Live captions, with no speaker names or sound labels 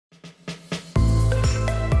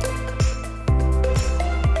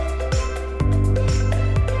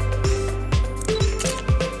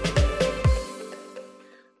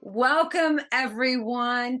Welcome,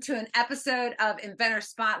 everyone, to an episode of Inventor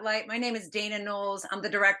Spotlight. My name is Dana Knowles. I'm the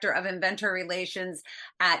Director of Inventor Relations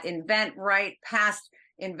at InventRight, past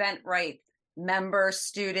InventRight member,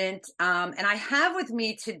 student. And I have with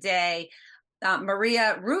me today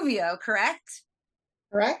Maria Rubio, correct?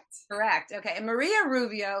 Correct. Correct. Okay. And Maria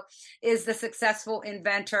Rubio is the successful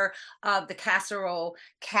inventor of the casserole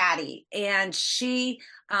caddy. And she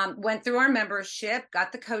went through our membership,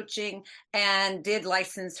 got the coaching, and did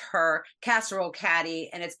license her casserole caddy.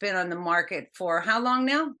 And it's been on the market for how long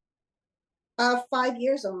now? 5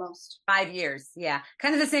 years almost. 5 years. Yeah.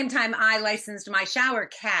 Kind of the same time I licensed my shower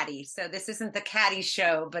caddy. So this isn't the caddy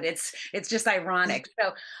show, but it's just ironic.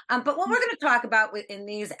 So, but what we're going to talk about in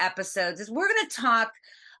these episodes is we're going to talk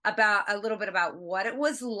about a little bit about what it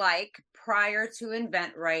was like prior to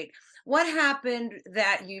InventRight. What happened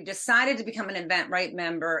that you decided to become an InventRight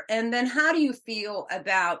member? And then how do you feel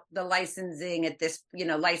about the licensing at this,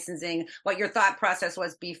 licensing, what your thought process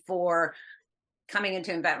was before coming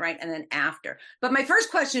into InventRight and then after. But my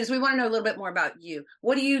first question is, we want to know a little bit more about you.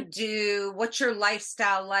 What do you do? What's your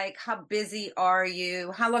lifestyle like? How busy are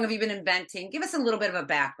you? How long have you been inventing? Give us a little bit of a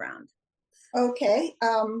background. Okay.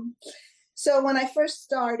 So when I first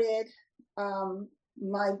started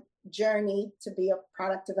my journey to be a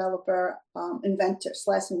product developer, inventor,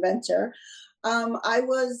 I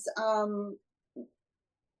was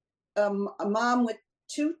a mom with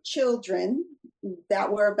two children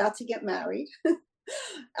that were about to get married.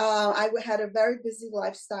 I had a very busy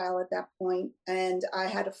lifestyle at that point, and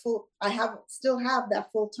still have that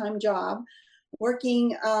full-time job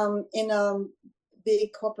working in a big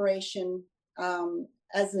corporation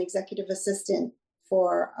as an executive assistant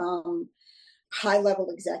for high-level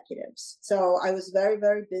executives. So I was very,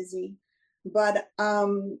 very busy, but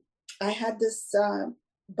I had this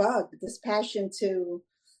this passion to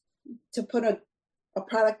put a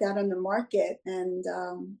product out on the market, and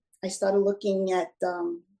I started looking at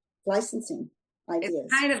licensing ideas.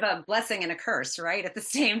 It's kind of a blessing and a curse, right? At the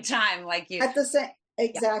same time, At the same,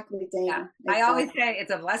 exactly, Dana. Yeah. Exactly. I always say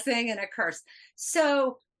it's a blessing and a curse.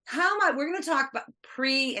 So we're going to talk about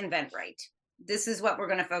pre-InventRight. This is what we're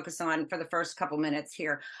going to focus on for the first couple minutes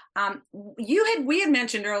here. We had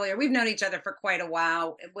mentioned earlier, we've known each other for quite a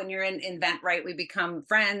while. When you're in InventRight, we become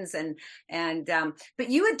friends, but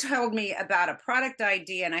you had told me about a product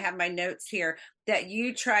idea, and I have my notes here, that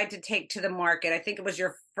you tried to take to the market. I think it was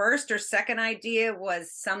your first or second idea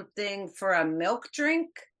was something for a milk drink.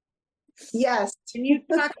 Yes. Can you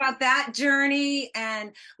talk about that journey?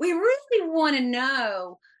 And we really want to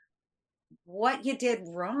know what you did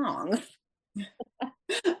wrong.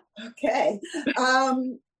 Okay.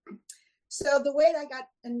 So the way I got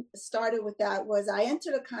started with that was I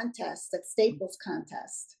entered a contest, at Staples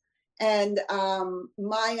contest, and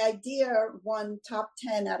my idea won top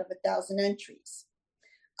 10 out of 1,000 entries.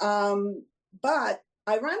 But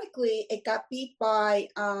ironically, it got beat by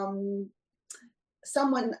another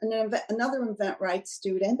InventRight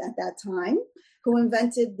student at that time, who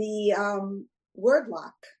invented the word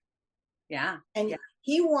lock. Yeah. And yeah.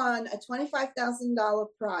 He won a $25,000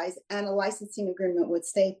 prize and a licensing agreement with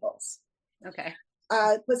Staples. Okay.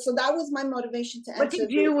 But so that was my motivation to enter. What did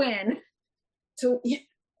you win?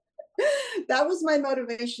 That was my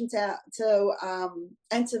motivation to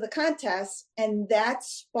enter the contest, and that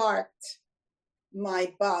sparked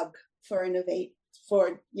my bug for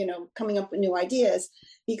coming up with new ideas,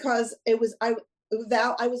 because I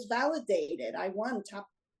was validated. I won top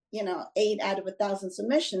 8 out of 1,000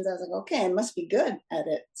 submissions. I was like, okay, I must be good at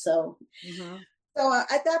it. So,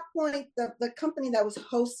 at that point, the company that was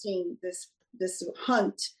hosting this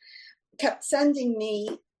hunt kept sending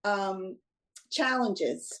me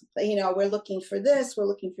challenges. We're looking for this, we're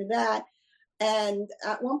looking for that. And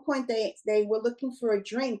at one point, they were looking for a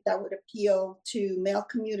drink that would appeal to male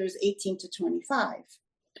commuters 18 to 25.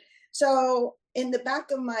 So in the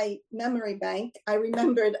back of my memory bank, I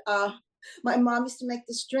remembered my mom used to make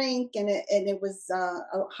this drink, and it was a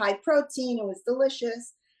high protein. It was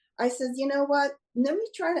delicious. I said, you know what? Let me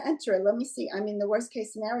try to enter it. Let me see. I mean, the worst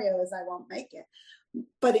case scenario is I won't make it.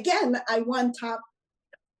 But again, I won top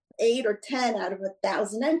 8 or 10 out of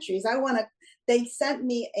 1,000 entries. They sent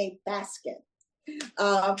me a basket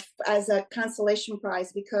as a consolation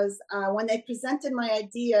prize, because when they presented my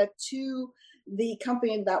idea to the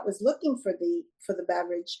company that was looking for the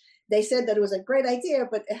beverage, they said that it was a great idea,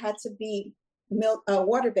 but it had to be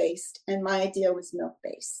water-based, and my idea was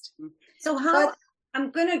milk-based. So how I'm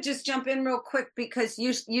going to just jump in real quick because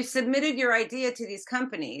you submitted your idea to these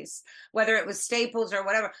companies, whether it was Staples or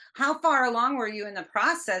whatever. How far along were you in the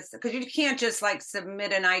process? Because you can't just like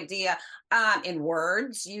submit an idea in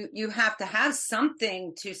words. You have to have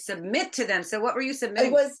something to submit to them. So what were you It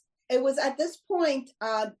submitting? was it was at this point,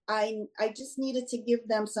 I just needed to give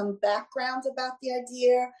them some background about the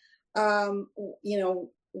idea, um,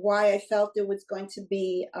 why I felt it was going to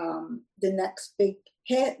be the next big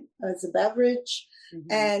hit as a beverage, Mm-hmm.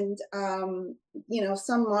 and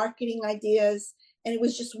some marketing ideas. And it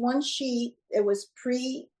was just one sheet. It was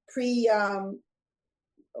pre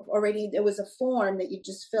already. There was a form that you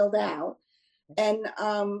just filled out, and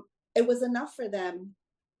it was enough for them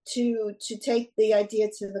to take the idea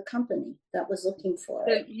to the company that was looking for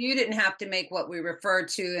So it. you didn't have to make what we refer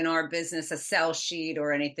to in our business a sell sheet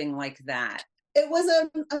or anything like that. It was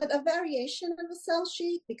a variation of a sell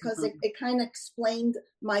sheet because Mhm. it kind of explained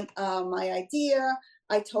my idea.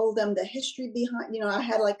 I told them the history behind. I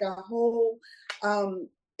had like a whole.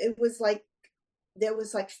 It was like there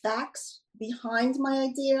was like facts behind my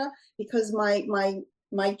idea because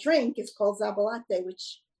my drink is called Zabalate,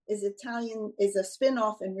 which is Italian, is a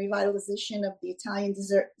spin-off and revitalization of the Italian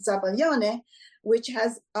dessert Zabaglione, which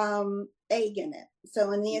has egg in it.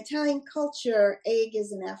 So in the Italian culture, egg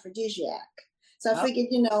is an aphrodisiac. So I Oh, figured,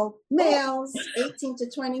 males 18 to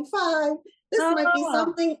 25, this might be oh.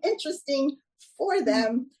 something interesting for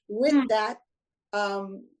them with Hmm. that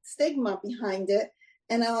stigma behind it.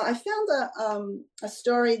 And I found a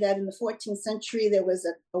story that in the 14th century there was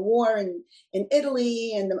a war in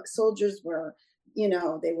Italy, and the soldiers were,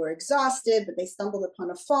 they were exhausted, but they stumbled upon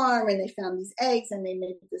a farm and they found these eggs and they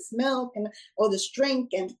made this milk and or this drink,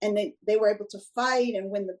 and they were able to fight and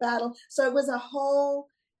win the battle. So it was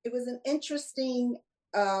an interesting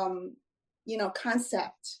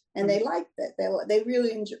concept, and they liked it. They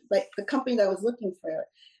really enjoyed, like, the company that was looking for it.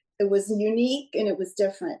 It was unique and it was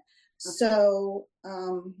different. So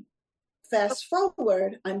fast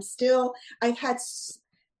forward,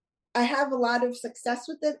 I have a lot of success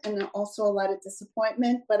with it and also a lot of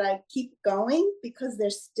disappointment, but I keep going because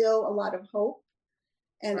there's still a lot of hope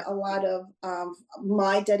and a lot of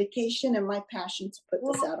my dedication and my passion to put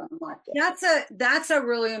this Well, out on the market. that's a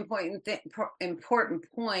really important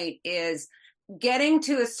point is getting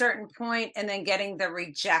to a certain point and then getting the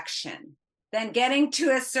rejection, then getting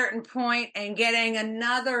to a certain point and getting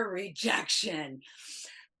another rejection.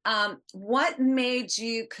 What made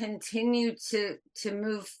you continue to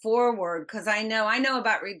move forward? Because I know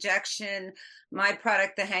about rejection. My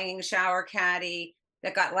product, the hanging shower caddy,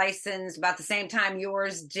 that got licensed about the same time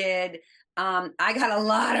yours did. I got a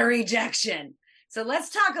lot of rejection. So let's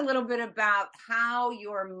talk a little bit about how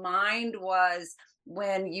your mind was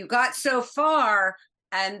when you got so far,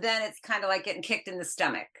 and then it's kind of like getting kicked in the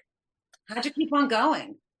stomach. How'd you keep on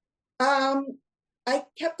going? Um, I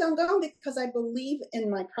kept on going because I believe in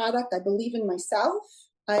my product. I believe in myself.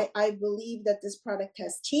 I believe that this product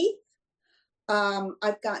has teeth.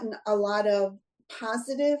 I've gotten a lot of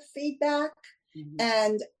positive feedback. Mm-hmm.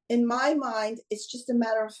 And in my mind, it's just a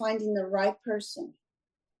matter of finding the right person,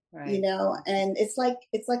 Right. and it's like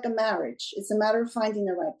a marriage. It's a matter of finding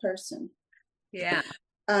the right person. Yeah.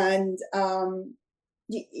 And I'm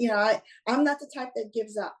not the type that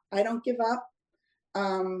gives up. I don't give up.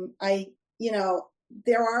 I you know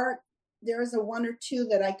there is a one or two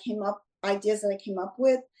that I came up ideas that I came up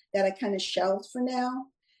with that I kind of shelved for now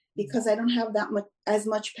because I don't have that much as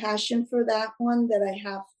much passion for that one that I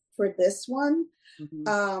have for this one.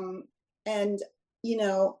 Mm-hmm. And you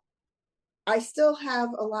know I still have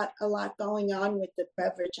a lot going on with the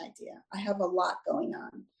beverage idea. I have a lot going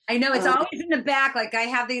on. I know it's um, always in the back. Like I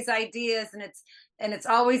have these ideas, and it's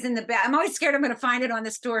always in the back. I'm always scared I'm going to find it on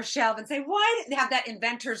the store shelf and say, "Why didn't have that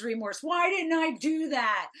inventor's remorse? Why didn't I do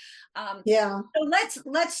that?" Um, yeah. so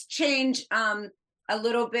let's change a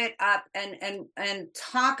little bit up and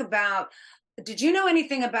talk about. Did you know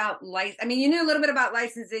anything about license? I mean, you knew a little bit about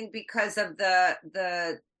licensing because of the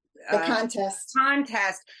The uh, contest.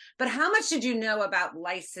 contest, but how much did you know about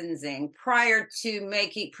licensing prior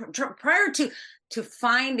to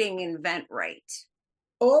finding invent right?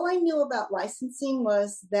 All I knew about licensing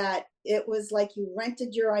was that it was like you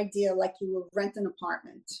rented your idea like you would rent an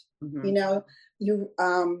apartment. Mm-hmm. You know, you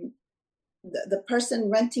the person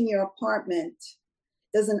renting your apartment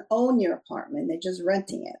doesn't own your apartment, they're just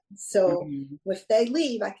renting it. So Mm-hmm. if they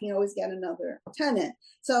leave, I can always get another tenant.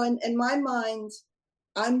 So in my mind,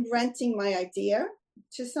 I'm renting my idea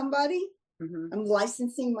to somebody. Mm-hmm. I'm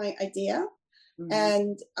licensing my idea, Mm-hmm.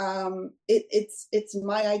 and it's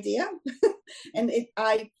my idea. And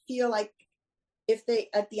I feel like if they,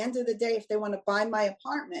 at the end of the day, if they want to buy my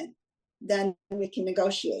apartment, then we can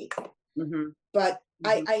negotiate. Mm-hmm. But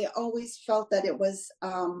Mm-hmm. I always felt that it was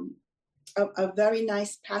a very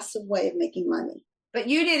nice passive way of making money. But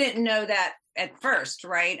you didn't know that at first,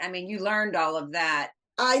 right? I mean, you learned all of that.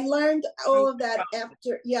 I learned all of that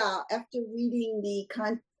after reading the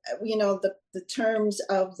terms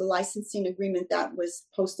of the licensing agreement that was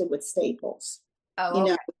posted with Staples. Oh, You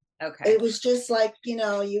know, okay. it was just like,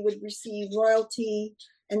 you would receive royalty,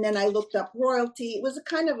 and then I looked up royalty. It was a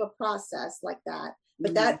kind of a process like that.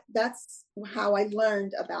 But Mm-hmm. that's how I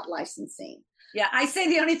learned about licensing. Yeah, I say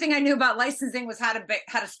the only thing I knew about licensing was how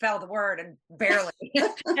to spell the word, and barely.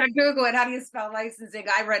 I Google it. How do you spell licensing?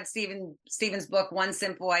 I read Stephen's book, One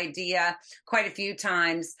Simple Idea, quite a few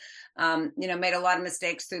times. Made a lot of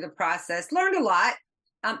mistakes through the process. Learned a lot.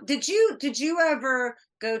 Did you ever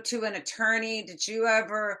go to an attorney? Did you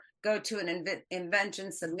ever go to an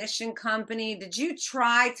invention submission company? Did you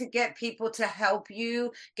try to get people to help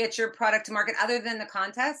you get your product to market other than the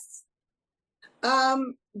contests?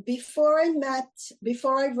 Before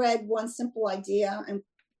I read One Simple Idea, and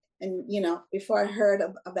before I heard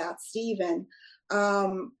about Stephen,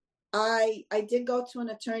 I did go to an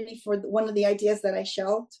attorney for one of the ideas that I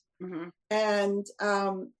shelved. Mm-hmm. And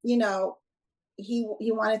he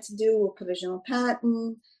wanted to do a provisional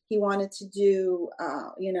patent. He wanted to do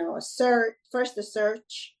a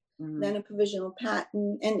search, Mm-hmm. then a provisional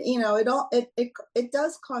patent, and it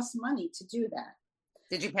does cost money to do that.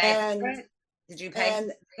 Did you pay for it? Did you pay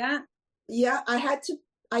for that? Yeah,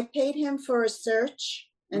 I paid him for a search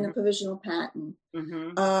and Mm-hmm. a provisional patent.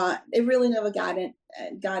 Mm-hmm. It really never got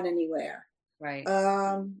anywhere. Right.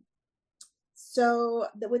 So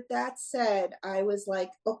with that said, I was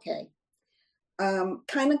like, okay,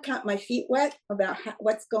 kind of got my feet wet about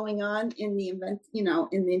what's going on in the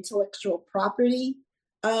in the intellectual property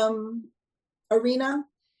arena.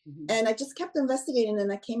 Mm-hmm. And I just kept investigating,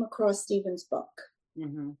 and I came across Stephen's book.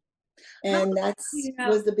 Mm-hmm. And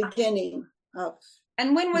was the beginning of.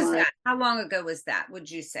 And when was that? How long ago was that? Would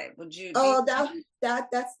you say? Oh,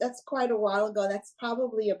 that's quite a while ago. That's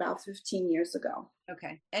probably about 15 years ago.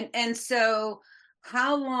 Okay. And so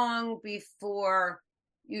how long before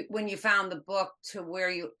when you found the book to where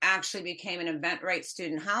you actually became an InventRight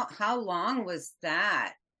student, how long was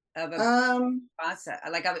that of a process?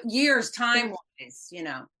 Like years time wise,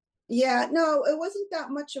 Yeah, no, it wasn't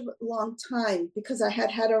that much of a long time, because I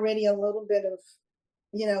had already a little bit of,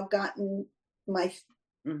 gotten my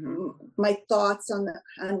mm-hmm. my thoughts on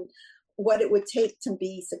what it would take to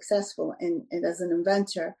be successful in as an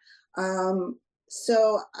inventor.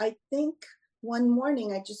 So I think one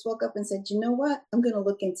morning I just woke up and said, you know what, I'm going to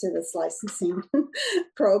look into this licensing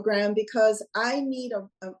program, because I need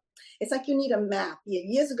it's like you need a map.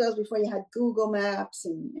 Years ago, before you had Google Maps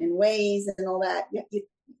and Waze and all that,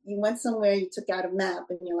 you went somewhere, you took out a map,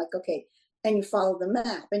 and you're like, okay, and you follow the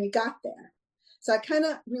map, and you got there. So I kind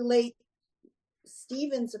of relate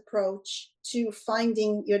Stephen's approach to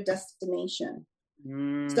finding your destination.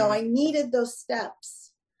 So I needed those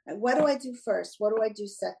steps. What do I do first? What do I do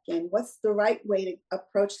second? What's the right way to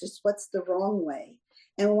approach this? What's the wrong way?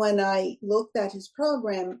 And when I looked at his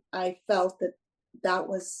program, I felt that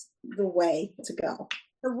was the way to go.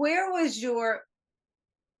 So where was your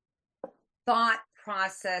thought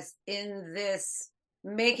process in this,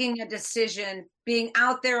 making a decision, being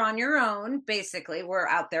out there on your own? Basically, we're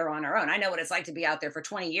out there on our own. I know what it's like to be out there for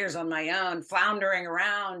 20 years on my own, floundering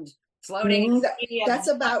around, floating. That's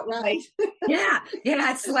about right. Yeah.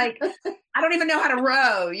 It's like, I don't even know how to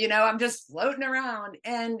row, I'm just floating around.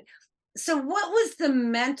 And so what was the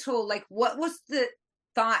mental, what was the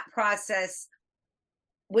thought process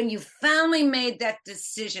when you finally made that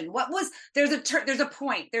decision? There's a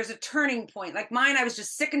point, there's a turning point. Like mine, I was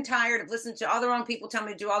just sick and tired of listening to all the wrong people tell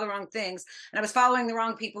me to do all the wrong things. And I was following the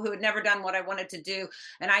wrong people who had never done what I wanted to do.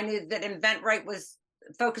 And I knew that InventRight was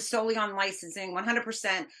focused solely on licensing,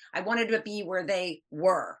 100%. I wanted to be where they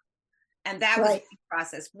were. And that was the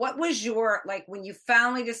process. What was your, when you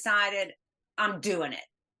finally decided, I'm doing it?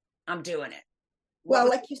 Well,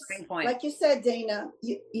 like you said, Dana,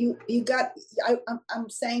 you got. I'm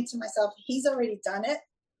saying to myself, he's already done it,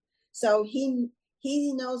 so he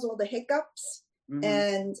knows all the hiccups, mm-hmm.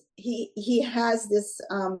 and he has this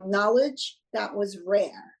knowledge that was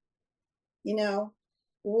rare.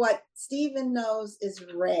 What Stephen knows is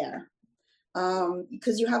rare,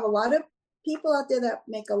 because you have a lot of people out there that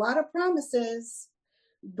make a lot of promises,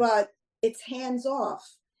 but it's hands off.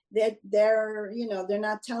 They're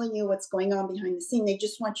not telling you what's going on behind the scene. They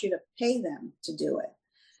just want you to pay them to do it.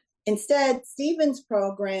 Instead, Stephen's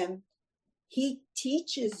program, he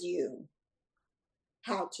teaches you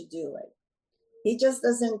how to do it. He just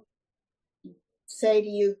doesn't say to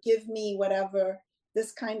you, give me whatever,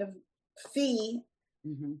 this kind of fee,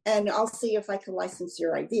 Mm-hmm. and I'll see if I can license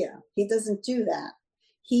your idea. He doesn't do that.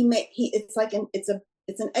 It's like it's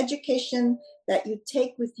an education that you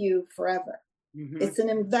take with you forever. Mm-hmm. It's an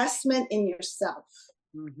investment in yourself,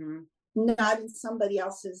 Mm-hmm. not in somebody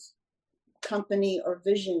else's company or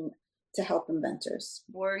vision to help inventors.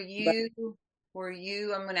 Were But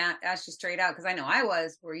you, I'm going to ask you straight out because I know I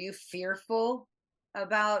was, were you fearful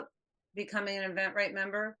about becoming an Eventbrite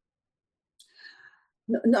member?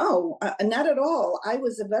 no, not at all. I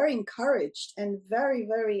was very encouraged and very,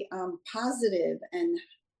 very positive and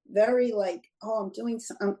very like, oh,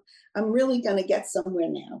 I'm really going to get somewhere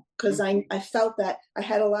now, because Mm-hmm. I felt that I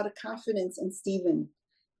had a lot of confidence in Stephen,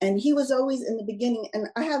 and he was always in the beginning, and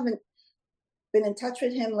I haven't been in touch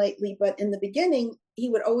with him lately, but in the beginning, he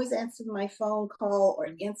would always answer my phone call or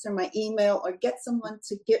answer my email or get someone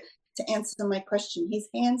to answer my question. He's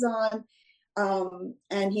hands-on,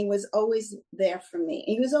 and he was always there for me.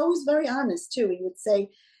 He was always very honest too. He would say,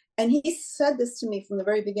 and he said this to me from the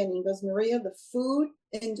very beginning. He goes, Maria, the food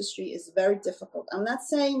industry is very difficult. I'm not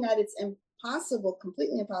saying that it's impossible,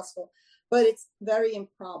 completely impossible, but it's very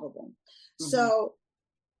improbable. Mm-hmm. So,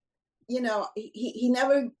 he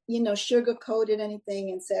never, sugarcoated anything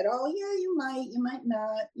and said, oh yeah, you might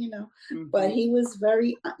not, mm-hmm. But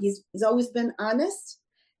he's always been honest.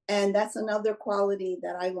 And that's another quality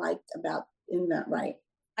that I liked about Inventbrite.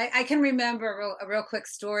 I can remember a real quick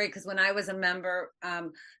story, because when I was a member, I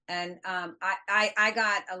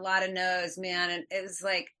got a lot of no's, man, and it was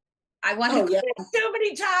like I wanted to quit so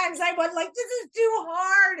many times. I was like, this is too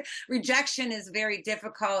hard. Rejection is very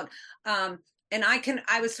difficult. And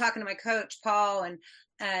I was talking to my coach, Paul,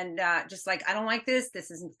 and just like, I don't like this. This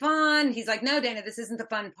isn't fun. He's like, no, Dana, this isn't the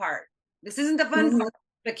fun part. This isn't the fun part,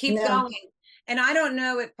 but keep going. And I don't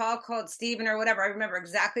know if Paul called Stephen or whatever. I remember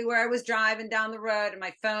exactly where I was driving down the road and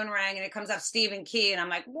my phone rang and it comes up Stephen Key. And I'm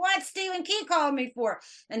like, what Stephen Key called me for?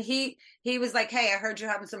 And he was like, hey, I heard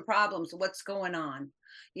you're having some problems. What's going on?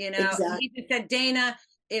 Exactly. He said, Dana,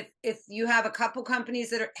 if you have a couple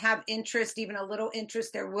companies that have interest, even a little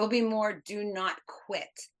interest, there will be more. Do not quit.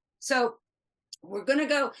 So we're going to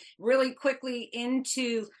go really quickly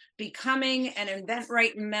into becoming an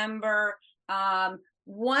Eventbrite member.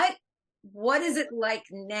 What is it like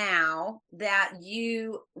now that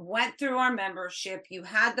you went through our membership? You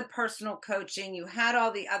had the personal coaching, you had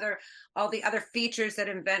all the other features that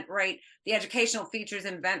Eventbrite, the educational features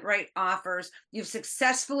Eventbrite offers. You've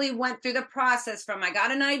successfully went through the process from I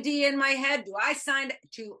got an idea in my head, I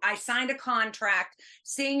signed a contract,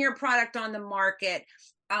 seeing your product on the market.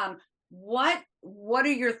 What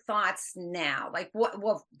are your thoughts now? Like, what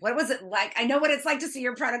was it like? I know what it's like to see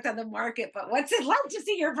your product on the market, but what's it like to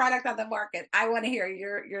see your product on the market? I want to hear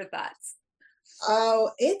your thoughts.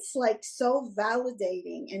 Oh, it's like so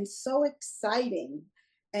validating and so exciting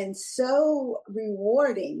and so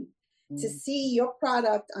rewarding to see your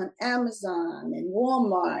product on Amazon and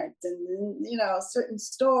Walmart and, certain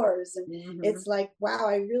stores. And it's like, wow,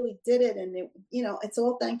 I really did it. And it's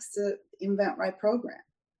all thanks to Eventbrite program.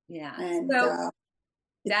 Yeah. And so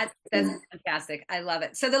that's fantastic. I love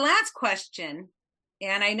it. So the last question,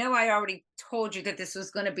 and I know I already told you that this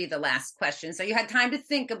was going to be the last question, so you had time to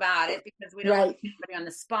think about it, because we don't want anybody on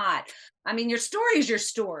the spot. I mean, your story is your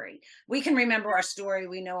story. We can remember our story.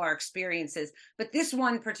 We know our experiences. But this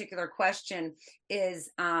one particular question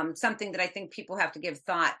is something that I think people have to give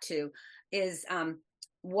thought to, is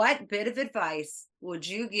what bit of advice would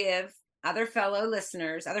you give other fellow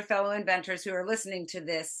listeners, other fellow inventors who are listening to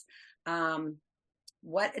this?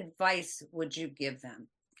 What advice would you give them?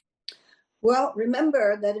 Well,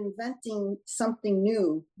 remember that inventing something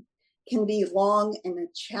new can be long and a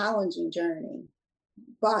challenging journey,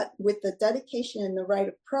 but with the dedication and the right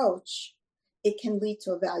approach, it can lead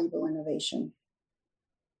to a valuable innovation.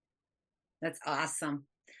 That's awesome.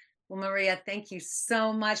 Well, Maria, thank you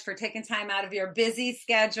so much for taking time out of your busy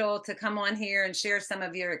schedule to come on here and share some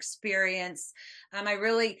of your experience. I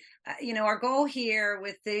really, our goal here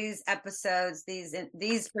with these episodes,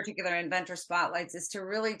 these particular inventor spotlights, is to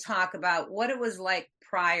really talk about what it was like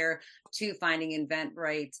prior to finding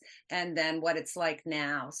Eventbrite and then what it's like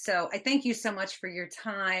now. So I thank you so much for your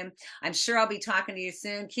time. I'm sure I'll be talking to you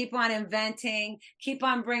soon. Keep on inventing, keep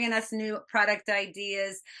on bringing us new product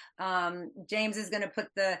ideas. James is going to put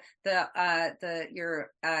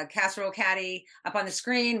your casserole caddy up on the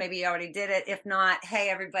screen. Maybe you already did it. If not, hey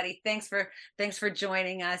everybody, thanks for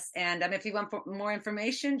joining us. And if you want more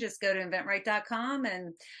information, just go to inventbrite.com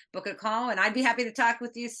and book a call. And I'd be happy to talk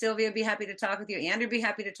with you. Sylvia would be happy to talk with you. Andrew would be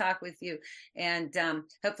happy to talk with you. And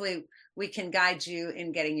hopefully we can guide you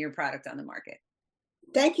in getting your product on the market.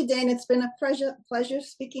 Thank you, Dana. It's been a pleasure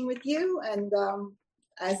speaking with you. And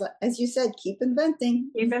as you said, keep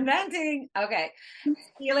inventing. Keep inventing. Okay. See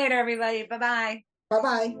you later, everybody. Bye bye. Bye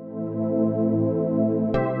bye.